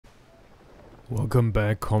Welcome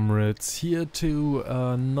back, comrades. Here to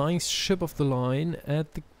a nice ship of the line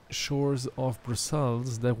at the shores of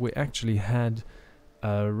Brussels that we actually had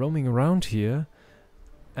roaming around here,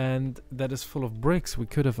 and that is full of bricks. We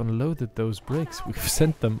could have unloaded those bricks. We've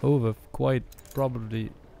sent them over quite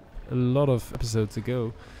probably a lot of episodes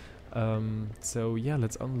ago. So yeah,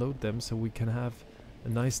 let's unload them so we can have a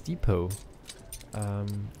nice depot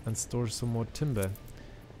and store some more timber.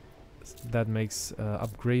 That makes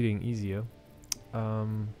upgrading easier.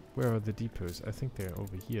 Where are the depots? I think they're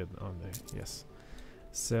over here, aren't they? Yes.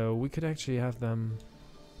 So we could actually have them...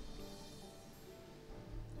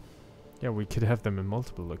 Yeah, we could have them in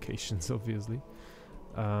multiple locations, obviously.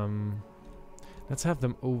 Let's have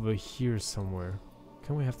them over here somewhere.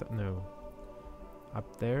 Can we have that? No.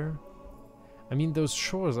 Up there? I mean, those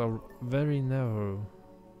shores are very narrow.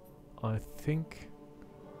 I think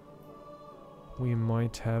we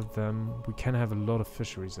might have them. We can have a lot of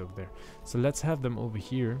fisheries over there. So let's have them over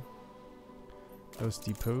here. Those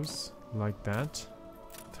depots, like that.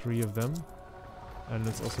 3 of them. And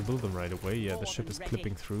let's also build them right away. Yeah, the ship is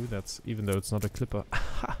clipping through. That's even though it's not a clipper.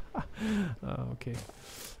 Okay.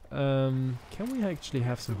 Can we actually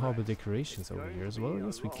have some harbor decorations over here as well?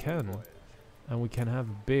 Yes, we can. And we can have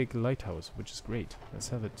a big lighthouse, which is great. Let's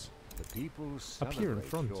have it up here in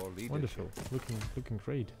front. Wonderful. Looking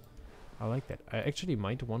great. I like that. I actually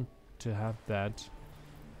might want to have that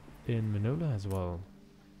in Manola as well.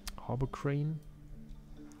 Harbor crane.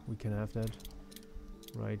 We can have that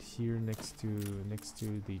right here next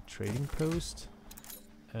to the trading post,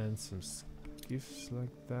 and some skiffs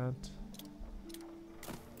like that.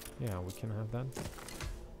 Yeah, we can have that.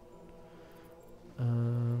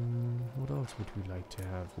 What else would we like to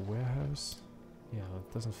have? A warehouse. Yeah,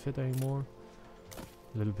 it doesn't fit anymore.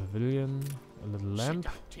 A little pavilion, a little lamp.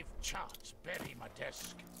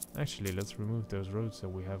 Actually, let's remove those roads that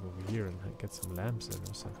we have over here and get some lamps in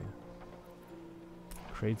or something.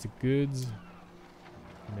 Crates of goods.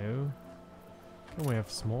 No. Can we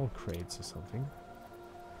have small crates or something?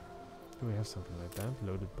 Do we have something like that?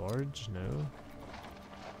 Loaded barge? No.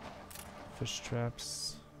 Fish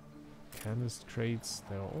traps. Canvas crates.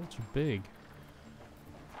 They're all too big.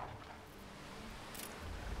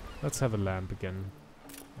 Let's have a lamp again.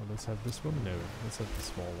 Oh, let's have this one? No, let's have the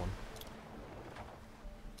small one.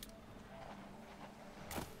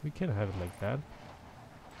 We can have it like that.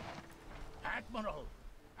 Admiral.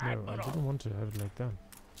 No, I didn't want to have it like that.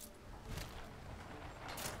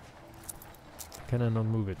 Can I not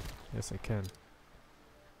move it? Yes, I can.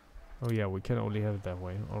 Oh yeah, we can only have it that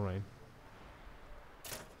way. Alright.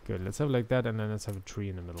 Good, let's have it like that, and then let's have a tree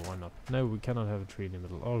in the middle. Why not? No, we cannot have a tree in the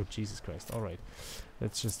middle. Oh, Jesus Christ. Alright.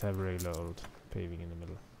 Let's just have regular old paving in the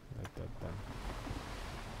middle. Like that then.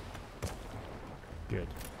 Good.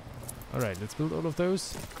 Alright, let's build all of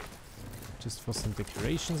those. Just for some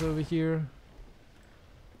decorations over here.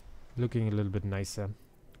 Looking a little bit nicer.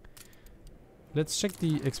 Let's check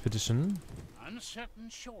the expedition. Uncertain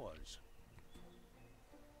shores.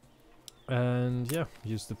 And yeah,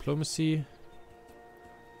 use diplomacy.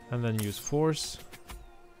 And then use force.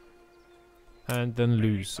 And then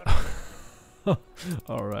lose.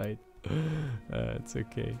 Alright. It's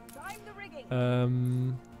okay.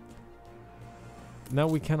 Now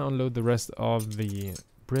we can unload the rest of the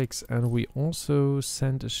bricks, and we also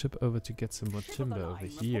send a ship over to get some more timber over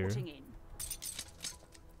here.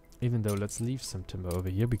 Even though, let's leave some timber over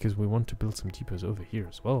here because we want to build some depots over here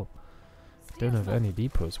as well. Don't have any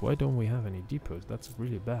depots. Why don't we have any depots? That's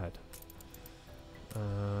really bad.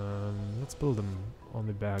 Let's build them on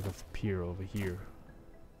the back of the pier over here.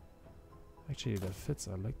 Actually, that fits.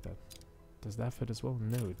 I like that. Does that fit as well?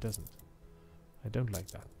 No, it doesn't. I don't like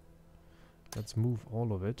that. Let's move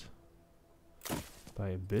all of it by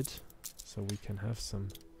a bit so we can have some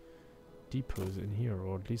depots in here,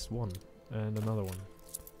 or at least one and another one.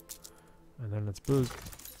 And then let's build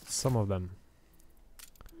some of them.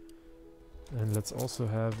 And let's also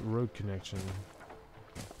have road connection.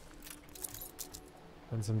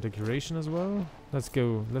 And some decoration as well. Let's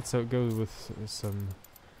go with some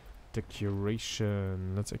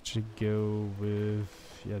decoration. Let's actually go with...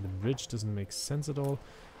 Yeah, the bridge doesn't make sense at all.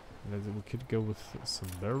 We could go with some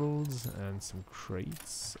barrels and some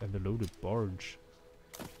crates and a loaded barge.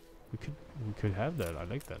 We could have that. I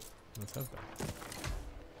like that. Let's have that.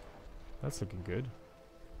 That's looking good.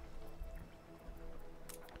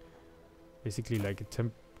 Basically like a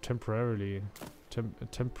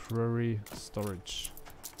temporary storage.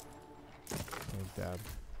 Like that.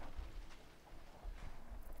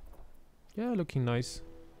 Yeah, looking nice.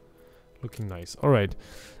 Looking nice. Alright.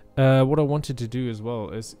 What I wanted to do as well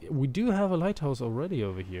is we do have a lighthouse already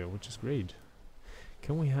over here, which is great.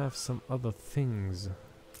 Can we have some other things?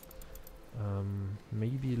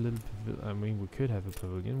 Maybe a little I mean, we could have a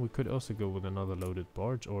pavilion. We could also go with another loaded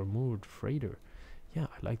barge or moored freighter. Yeah,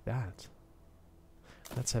 I like that.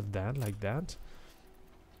 Let's have that like that.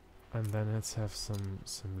 And then let's have some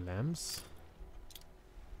lamps.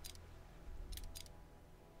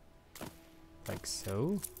 Like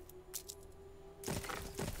so.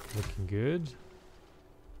 Looking good.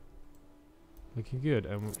 Looking good.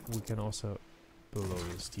 And we can also build all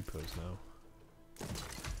these depots now.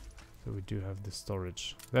 So we do have the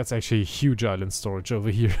storage. That's actually a huge island storage over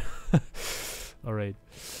here. Alright.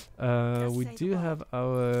 We do have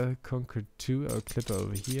our Conquer 2, our clipper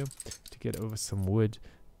over here, to get over some wood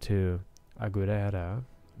to Aguarda.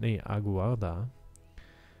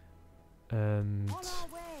 And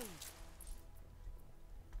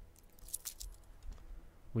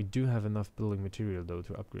we do have enough building material though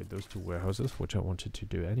to upgrade those 2 warehouses, which I wanted to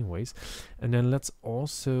do anyways. And then let's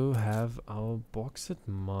also have our bauxite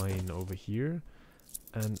mine over here,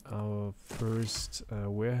 and our first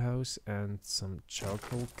warehouse and some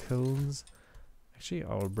charcoal kilns. Actually,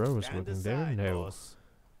 our Obreros working there? No.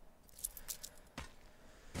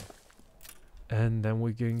 And then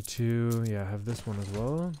we're going to have this one as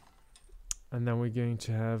well. And then we're going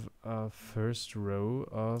to have our first row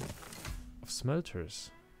of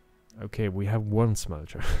smelters. Okay, we have 1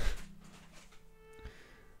 smelter.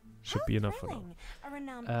 Should be enough for now. A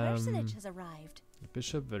renowned personage has arrived. The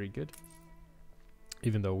bishop, very good.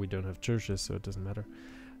 Even though we don't have churches, so it doesn't matter.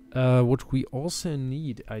 What we also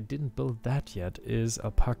need, I didn't build that yet, is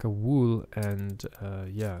alpaca wool and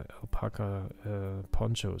alpaca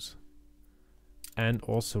ponchos. And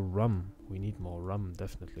also rum. We need more rum,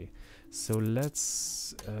 definitely. So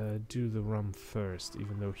let's do the rum first,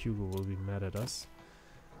 even though Hugo will be mad at us.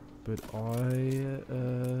 But I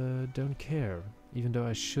don't care, even though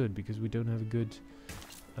I should, because we don't have a good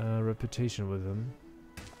reputation with them.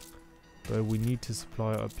 But we need to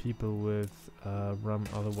supply our people with rum,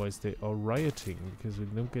 otherwise they are rioting, because we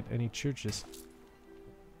don't get any churches.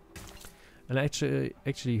 And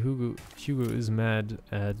actually Hugo is mad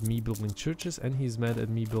at me building churches, and he's mad at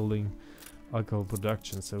me building alcohol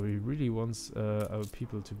production, so he really wants our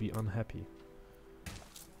people to be unhappy.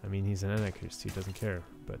 I mean, he's an anarchist, he doesn't care,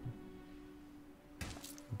 but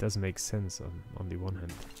it does make sense on the one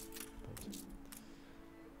hand. But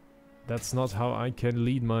that's not how I can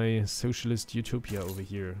lead my socialist utopia over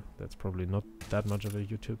here. That's probably not that much of a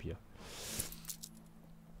utopia.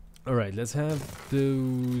 Alright, let's have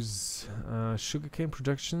those sugarcane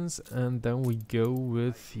productions, and then we go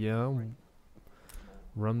with,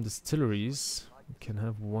 rum distilleries. We can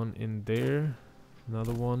have one in there,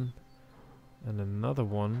 another one, and another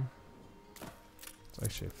one. It's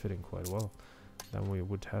actually fitting quite well. Then we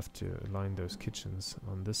would have to align those kitchens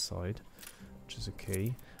on this side, which is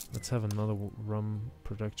okay. Let's have another rum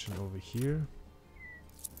production over here.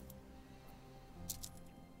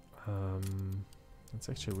 It's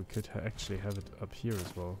actually, we could actually have it up here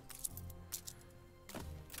as well.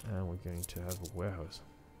 And we're going to have a warehouse.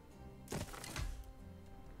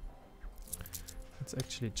 Let's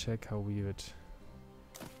actually check how we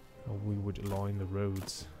would align the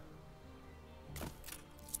roads.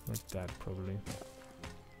 Like that, probably.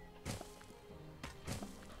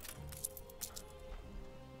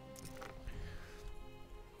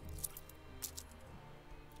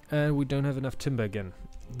 And we don't have enough timber again.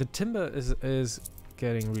 The timber is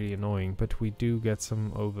getting really annoying, but we do get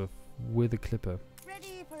some over with a clipper.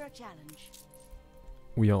 Ready for a challenge.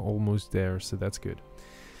 We are almost there, so that's good.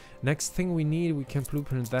 Next thing we need, we can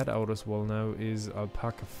blueprint that out as well now, is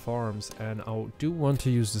alpaca farms, and I do want to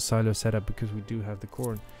use the silo setup because we do have the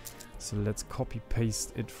corn. So let's copy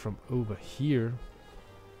paste it from over here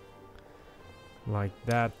like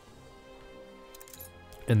that,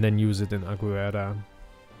 and then use it in Aguarda.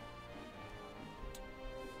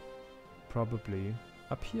 Probably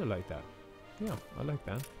up here like that. Yeah, I like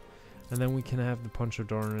that. And then we can have the poncho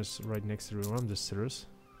dorners right next to the rum distillers.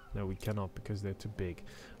 No, we cannot because they're too big.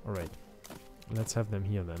 Alright, let's have them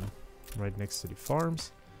here then, right next to the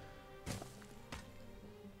farms.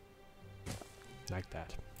 Like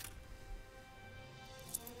that.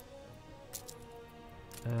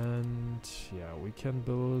 And yeah, we can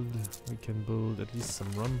build at least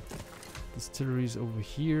some rum distilleries over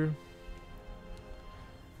here.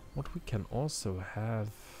 What we can also have,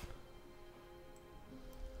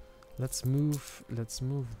 let's move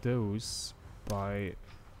those by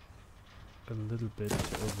a little bit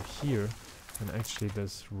over here, and actually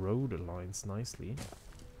this road aligns nicely.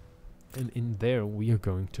 And in there we are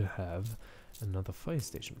going to have another fire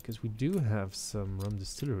station, because we do have some rum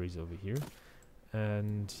distilleries over here,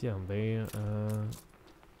 and yeah, they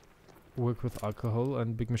work with alcohol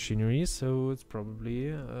and big machinery, so it's probably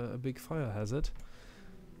a big fire hazard.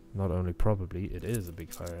 Not only probably, it is a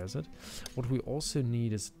big fire hazard. What we also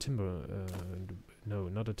need is timber, no,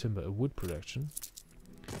 not a timber, a wood production.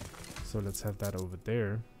 So let's have that over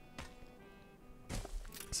there.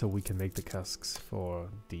 So we can make the casks for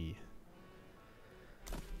the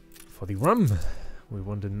rum. We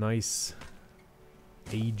want a nice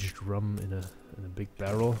aged rum in a big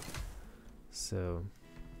barrel. So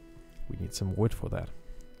we need some wood for that.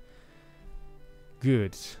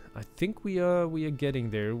 Good. I think we are getting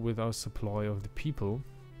there with our supply of the people,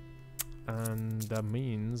 and that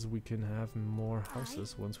means we can have more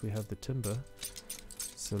houses once we have the timber.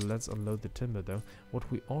 So let's unload the timber though. What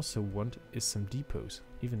we also want is some depots,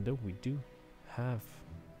 even though we do have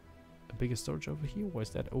a bigger storage over here. Why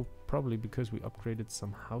is that? Oh, probably because we upgraded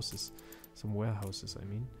some houses, some warehouses I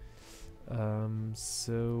mean.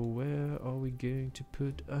 So where are we going to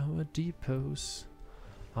put our depots?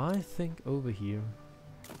 I think over here.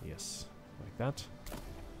 Yes, like that.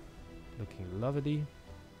 Looking lovely.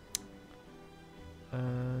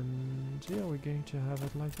 And yeah, we're going to have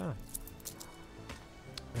it like that.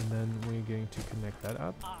 And then we're going to connect that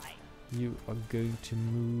up. You are going to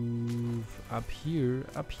move up here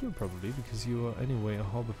probably, because you are anyway a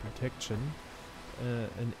harbor protection.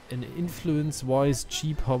 An influence-wise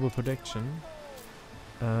cheap harbor protection.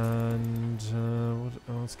 And what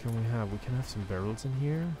else can we have? We can have some barrels in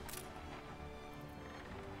here.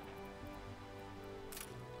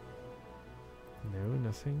 No,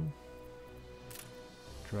 nothing.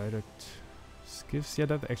 Dry duct skiffs. Yeah,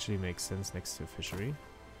 that actually makes sense next to a fishery.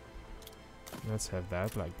 Let's have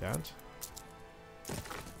that like that.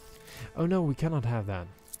 Oh no, we cannot have that.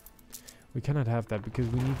 We cannot have that because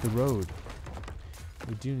we need the road.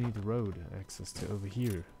 We do need the road access to over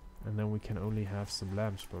here. And then we can only have some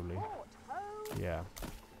lamps probably. Yeah.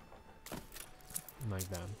 Like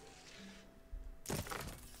that.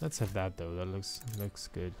 Let's have that though. That looks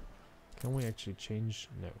good. Can we actually change?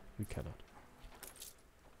 No, we cannot.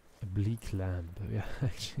 A bleak lamp. Yeah,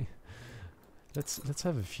 actually. Let's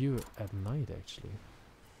have a few at night actually.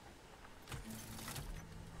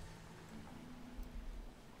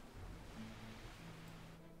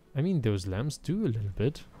 I mean, those lamps do a little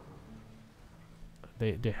bit.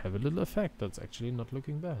 They have a little effect. That's actually not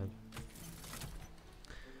looking bad.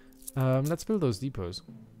 Let's build those depots.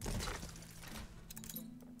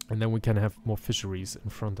 And then we can have more fisheries in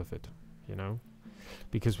front of it, you know?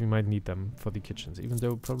 Because we might need them for the kitchens. Even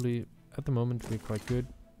though probably at the moment we're quite good,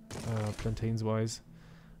 plantains wise.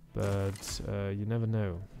 But you never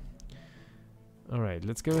know. Alright,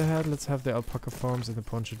 let's go ahead. Let's have the alpaca farms and the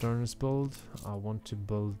ponchodornis build. I want to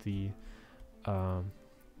build the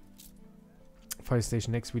fire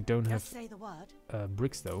station next. We don't have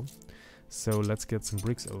bricks though. So let's get some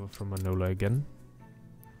bricks over from Manola again.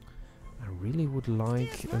 I really would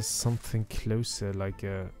like something closer, like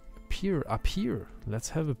a pier up here. Let's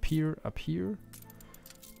have a pier up here.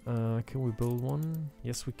 Can we build one?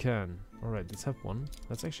 Yes, we can. Alright, let's have one.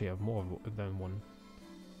 Let's actually have more than one.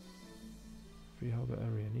 Free harbor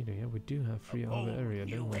area needed. Yeah, we do have free harbor area,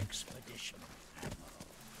 don't we?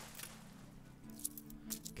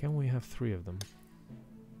 Can we have 3 of them?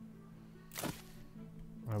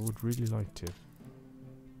 I would really like to.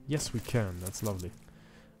 Yes, we can. That's lovely.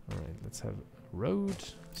 Alright, let's have a road.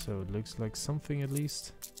 So it looks like something at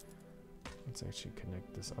least. Let's actually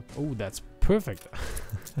connect this up. Oh, that's perfect.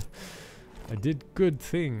 I did good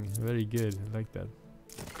thing. Very good. I like that.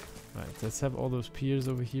 Right, let's have all those piers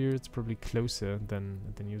over here. It's probably closer than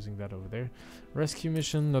using that over there. Rescue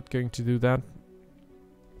mission, not going to do that.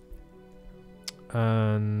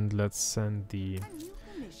 And let's send the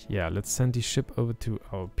let's send the ship over to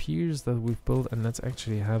our piers that we've built, and let's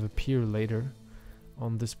actually have a pier later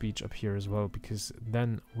on this beach up here as well, because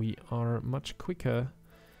then we are much quicker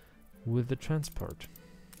with the transport.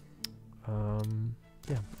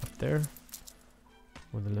 Yeah, up there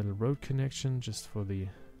with a little road connection just for the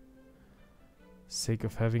sake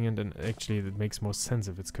of having it, and actually it makes more sense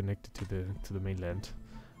if it's connected to the mainland.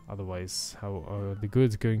 Otherwise, how are the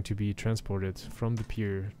goods going to be transported from the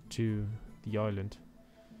pier to the island?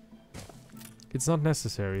 It's not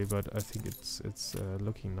necessary, but I think it's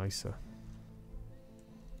looking nicer.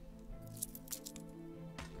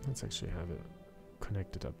 Let's actually have it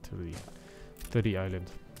connected up to the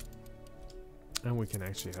island, and we can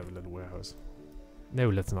actually have a little warehouse. No,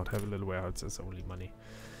 let's not have a little warehouse. It's only money.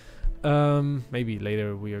 Maybe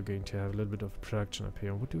later we are going to have a little bit of production up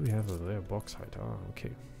here. What do we have over there? Bauxite. Ah,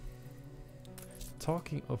 okay.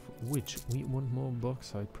 Talking of which, we want more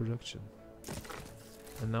bauxite production.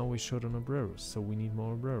 And now we're short on Obreros, so we need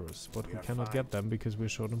more Obreros. But we cannot get them because we're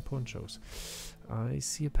short on ponchos. I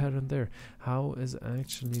see a pattern there. How is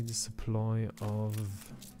actually the supply of...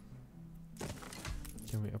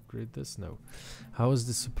 Can we upgrade this? No. How is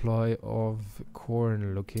the supply of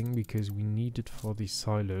corn looking? Because we need it for the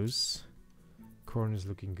silos. Corn is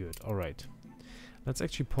looking good. Alright. Let's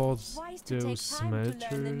actually pause those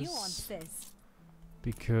smelters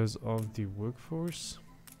because of the workforce.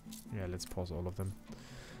 Yeah, let's pause all of them.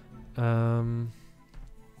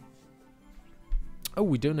 Oh,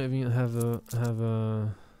 we don't even have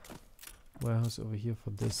a warehouse over here for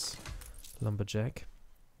this lumberjack.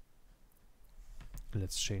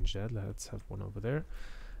 Let's change that. Let's have one over there.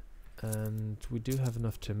 And we do have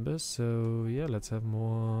enough timber, so yeah, let's have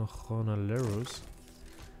more Jornaleros.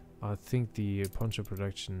 I think the poncho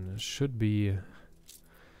production should be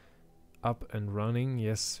up and running.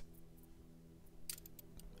 Yes,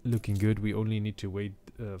 looking good. We only need to wait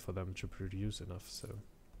for them to produce enough, so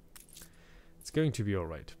it's going to be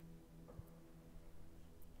alright.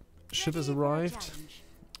 Ship has arrived.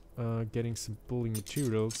 Getting some building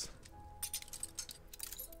materials.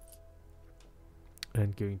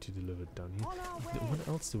 And going to deliver it down here. What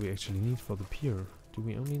else do we actually need for the pier? Do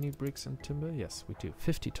we only need bricks and timber? Yes, we do.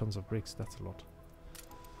 50 tons of bricks, that's a lot.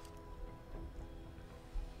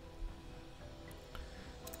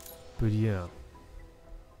 But yeah.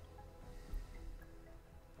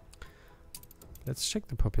 Let's check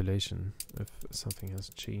the population, if something has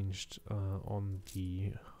changed on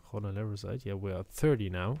the Jornaleros side. Yeah, we're at 30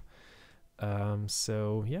 now.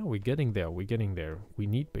 So yeah, we're getting there. We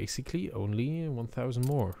need basically only 1,000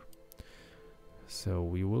 more. So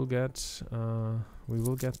we will get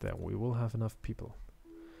there. We will have enough people.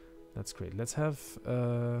 That's great. Let's have,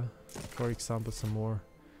 for example, some more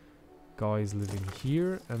guys living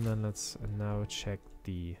here, and then let's now check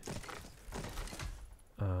the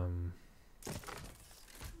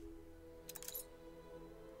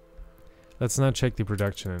let's now check the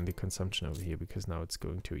production and the consumption over here, because now it's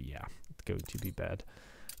going to be bad.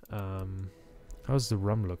 How's the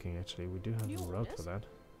rum looking actually? We do have a route for that.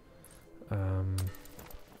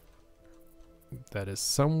 That is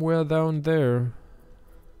somewhere down there.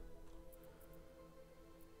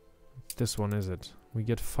 This one is it. We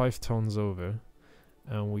get 5 tons over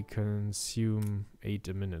and we consume 8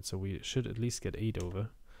 a minute, so we should at least get 8 over.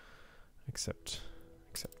 Except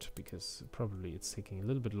because probably it's taking a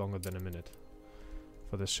little bit longer than a minute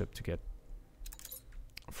for this ship to get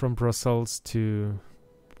from Brussels to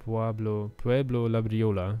Pueblo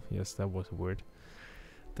Labriola. Yes, that was a word.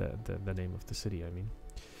 The name of the city, I mean.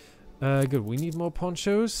 Good, we need more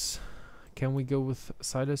ponchos. Can we go with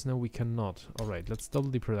silos? No, we cannot. Alright, let's double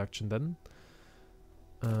the production then.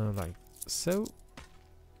 Like so.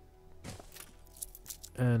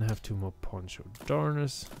 And have 2 more poncho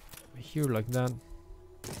darners here like that.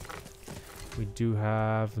 We do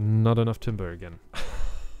have not enough timber again.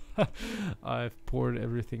 I've poured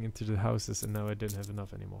everything into the houses and now I don't have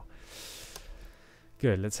enough anymore.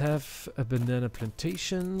 Good, let's have a banana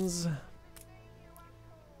plantations.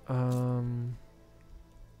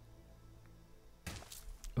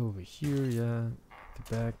 Over here, yeah,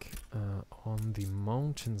 the back on the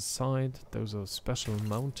mountain side. Those are special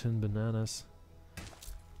mountain bananas.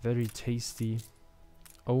 Very tasty.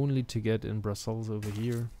 Only to get in Brussels over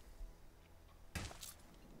here.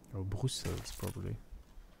 Or Brussels, probably.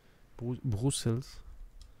 Brussels.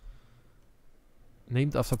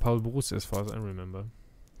 Named after Paul Bruce, as far as I remember.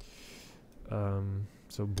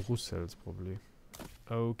 So Brussels, probably.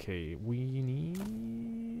 Okay, we need...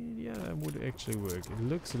 Yeah, that would actually work. It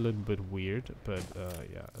looks a little bit weird, but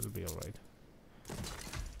yeah, it'll be alright.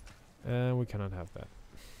 We cannot have that.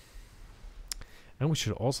 And we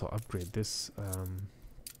should also upgrade this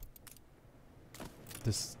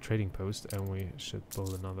this trading post, and we should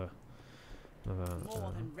build another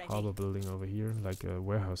harbor building over here, like a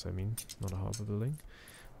warehouse, I mean, not a harbor building.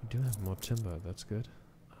 We do have more timber, that's good.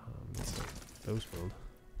 Let's have those build.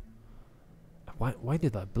 Why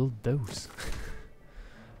did I build those?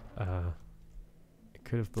 I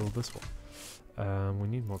could have built this one. We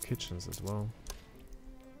need more kitchens as well.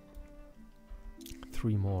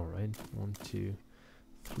 3 more, right? 1, 2,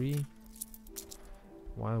 3.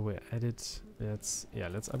 While we're at it, let's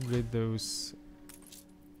upgrade this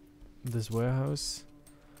warehouse,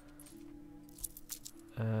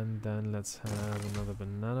 and then let's have another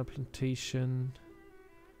banana plantation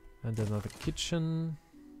and another kitchen.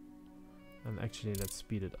 And actually, let's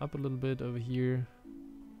speed it up a little bit over here,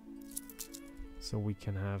 so we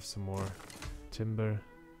can have some more timber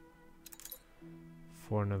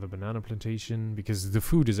for another banana plantation, because the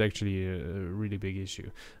food is actually a really big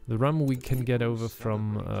issue. The rum we can get over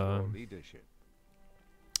from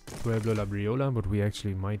Pueblo La Briola, but we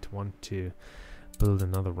actually might want to build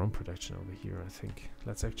another rum production over here, I think.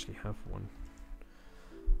 Let's actually have one.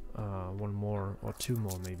 One more, or two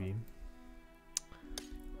more maybe.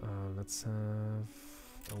 Let's have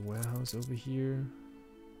a warehouse over here.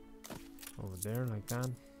 Over there, like that.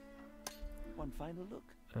 One final look.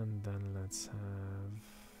 And then let's have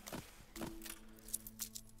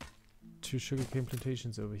two sugarcane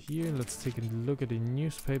plantations over here. Let's take a look at the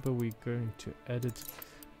newspaper. We're going to edit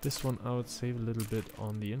this one out, save a little bit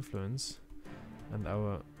on the influence. And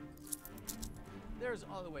There's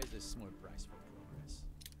always a small price for progress.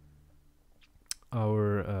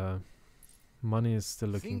 our money is still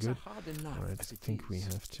looking Things good. are hard enough Alright, I as it think we is.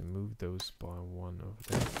 have to move those by one over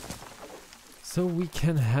there. So we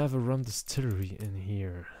can have a rum distillery in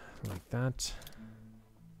here, like that.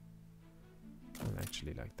 And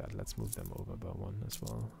actually like that. Let's move them over by one as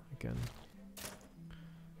well, again.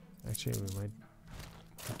 Actually, we might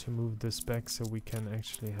have to move this back so we can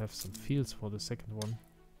actually have some fields for the second one.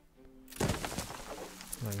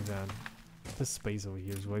 Like that. This space over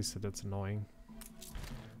here is wasted, that's annoying.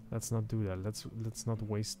 Let's not do that. Let's not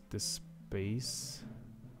waste this space.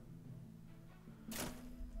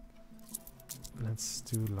 Let's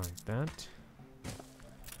do like that.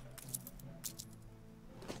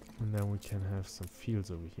 And then we can have some fields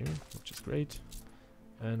over here, which is great.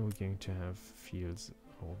 And we're going to have fields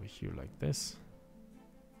over here like this.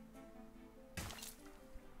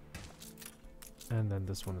 And then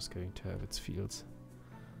this one is going to have its fields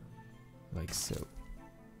like so.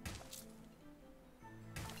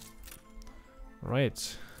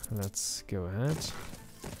 Right, let's go ahead.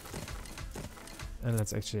 And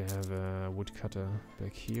let's actually have a woodcutter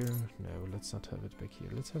back here. No, let's not have it back here.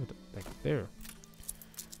 Let's have it back there.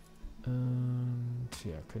 And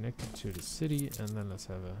yeah, connect it to the city, and then let's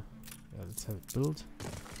have it built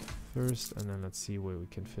first, and then let's see where we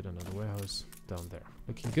can fit another warehouse down there.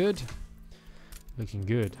 Looking good. Looking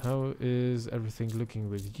good. How is everything looking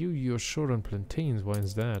with you? You're short on plantains. Why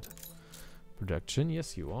is that? Production?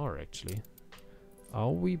 Yes, you are actually. Are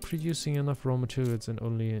we producing enough raw materials and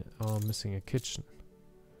only are missing a kitchen?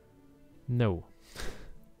 No.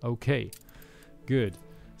 Okay. Good.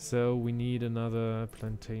 So we need another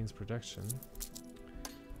plantains production.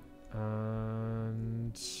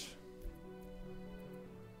 And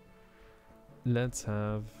let's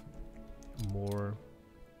have more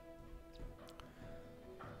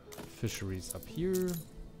fisheries up here.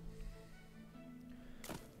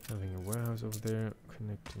 Having a warehouse over there,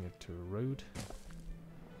 connecting it to a road.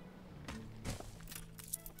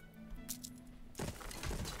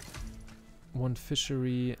 One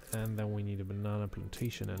fishery, and then we need a banana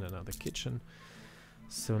plantation and another kitchen.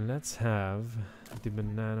 So let's have the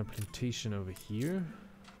banana plantation over here.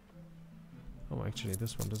 Oh, actually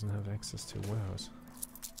this one doesn't have access to a warehouse.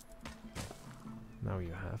 Now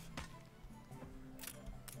you have.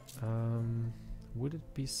 Would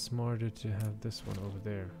it be smarter to have this one over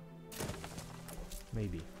there?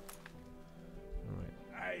 Maybe. Alright.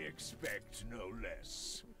 I expect no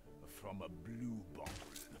less from a blue bottle.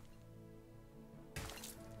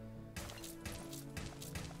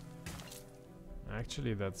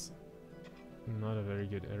 Actually, that's not a very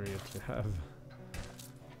good area to have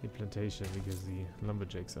a plantation because the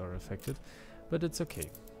lumberjacks are affected, but it's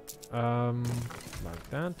okay. Like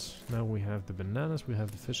that. Now we have the bananas, we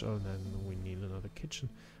have the fish. Oh, then we need another kitchen.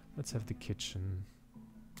 Let's have the kitchen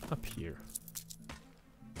up here,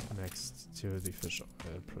 next to the fish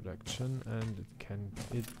production, and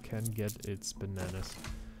it can get its bananas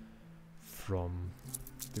from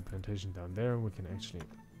the plantation down there. We can actually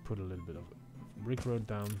put a little bit of brick road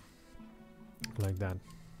down like that.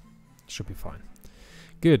 Should be fine.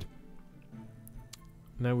 Good.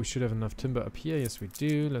 Now we should have enough timber up here. Yes, we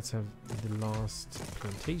do. Let's have the last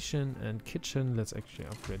plantation and kitchen. Let's actually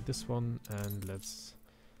upgrade this one, and let's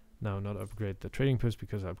now not upgrade the trading post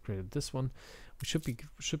because I upgraded this one. We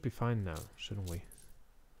should be fine now, shouldn't we?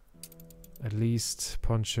 At least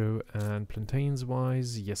poncho and plantains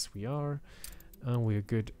wise, yes we are, and we're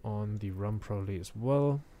good on the rum probably as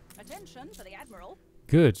well. Attention for the Admiral.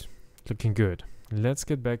 Good, looking good. Let's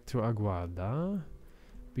get back to Aguada,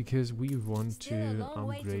 because we want Still a to long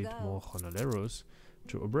way to upgrade go. more Jornaleros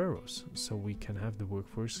to Obreros, so we can have the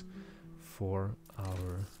workforce for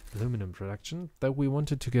our aluminum production that we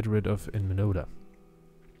wanted to get rid of in Minoda.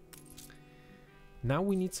 Now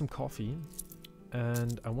we need some coffee,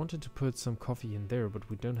 and I wanted to put some coffee in there, but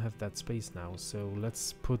we don't have that space now, so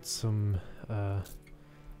let's put some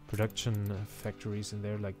production factories in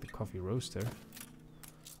there, like the coffee roaster.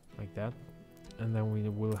 like that. And then we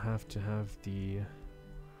will have to have the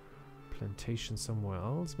plantation somewhere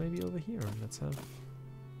else, maybe over here. Let's have,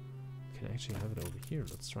 we can actually have it over here.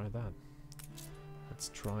 Let's try that. Let's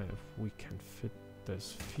try if we can fit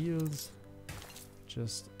those fields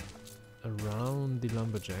just around the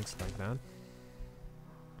lumberjacks like that.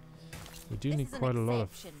 We do need quite a lot of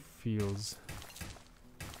fields,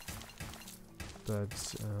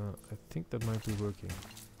 but I think that might be working.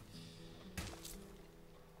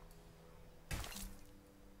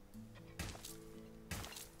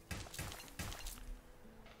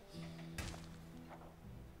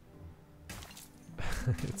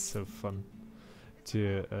 It's so fun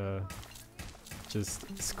to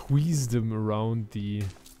just squeeze them around the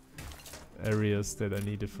areas that I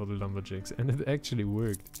needed for the lumberjacks, and it actually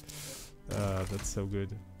worked. That's so good.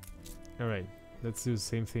 Alright, let's do the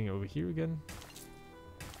same thing over here again.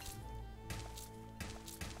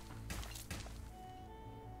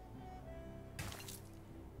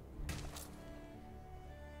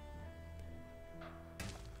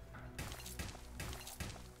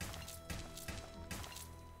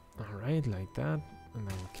 Alright, like that, and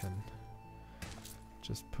then we can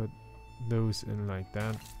just put those in like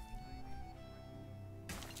that.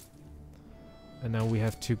 And now we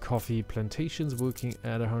have 2 coffee plantations working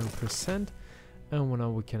at 100%, and now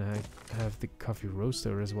we can have the coffee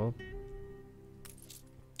roaster as well,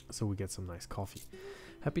 so we get some nice coffee.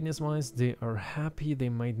 Happiness wise, they are happy. They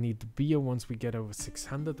might need the beer once we get over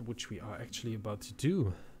 600, which we are actually about to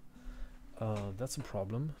do. That's a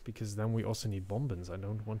problem, because then we also need bombons. I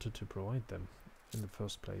don't wanted to provide them in the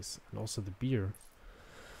first place, and also the beer.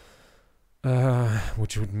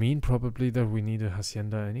 Which would mean probably that we need a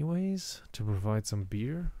hacienda anyways to provide some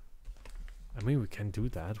beer. I mean, we can do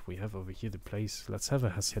that. We have over here the place. Let's have a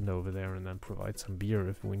hacienda over there and then provide some beer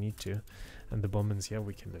if we need to. And the bombons, yeah,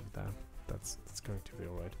 we can live that. That's going to be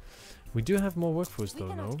alright. We do have more workforce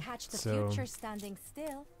though, no? So standing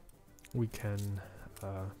still. we can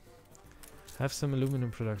have some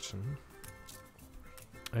aluminum production.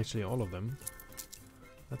 Actually, all of them.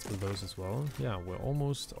 Let's build those as well. Yeah, we're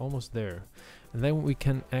almost there. And then we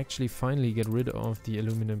can actually finally get rid of the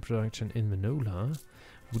aluminum production in Manola,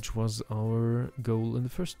 which was our goal in the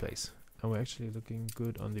first place. And we're actually looking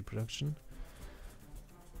good on the production.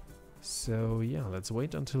 So yeah, let's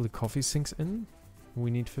wait until the coffee sinks in. We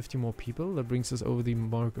need 50 more people. That brings us over the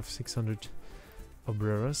mark of 600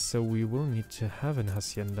 Obreros. So we will need to have an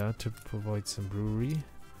hacienda to provide some brewery.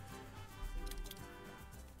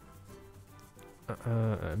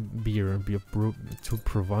 Beer to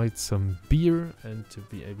provide some beer and to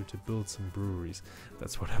be able to build some breweries.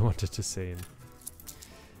 That's what I wanted to say.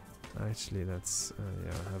 Actually, let's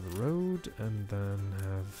yeah, have a road and then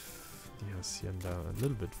have the hacienda a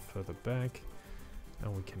little bit further back,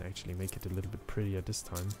 and we can actually make it a little bit prettier this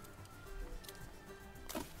time.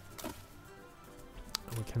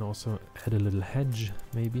 And we can also add a little hedge,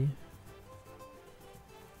 maybe.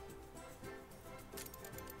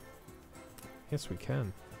 Yes, we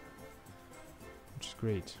can, which is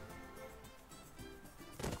great.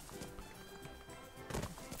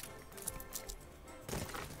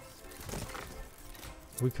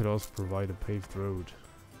 We could also provide a paved road.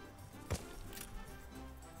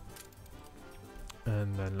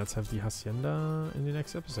 And then let's have the hacienda in the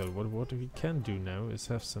next episode. What we can do now is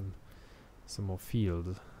have some more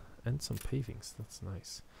field and some pavings. That's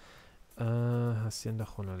nice. Hacienda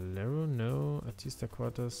Jornalero, no. Artista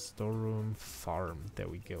Quarters, storeroom, farm. There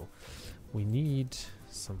we go. We need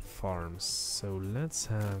some farms, so let's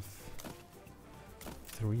have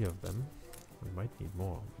 3 of them. We might need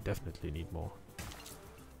more. We definitely need more.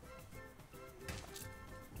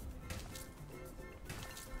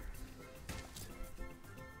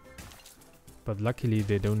 But luckily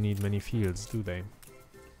they don't need many fields, do they?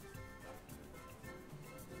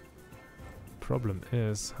 Problem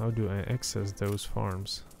is, how do I access those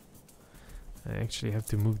farms? I actually have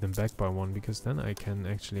to move them back by 1, because then I can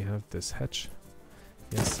actually have this hatch.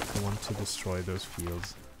 Yes, I want to destroy those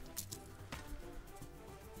fields.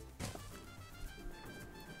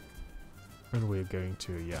 And we're going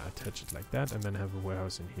to, yeah, attach it like that and then have a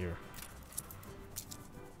warehouse in here.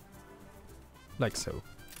 Like so.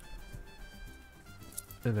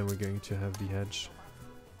 And then we're going to have the hedge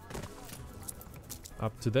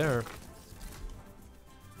up to there.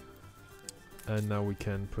 And now we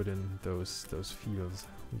can put in those fields.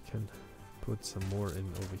 We can put some more in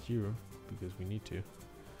over here because we need to.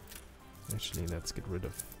 Actually, let's get rid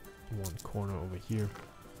of 1 corner over here.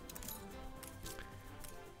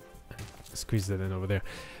 And squeeze that in over there.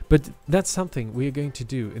 But that's something we are going to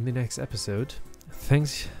do in the next episode.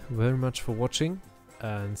 Thanks very much for watching,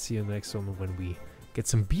 and see you next one when we Get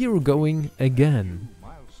some beer going again.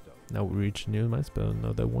 Milestone. Now we reach a new milestone.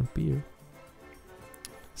 Another one beer.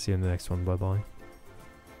 See you in the next one. Bye bye.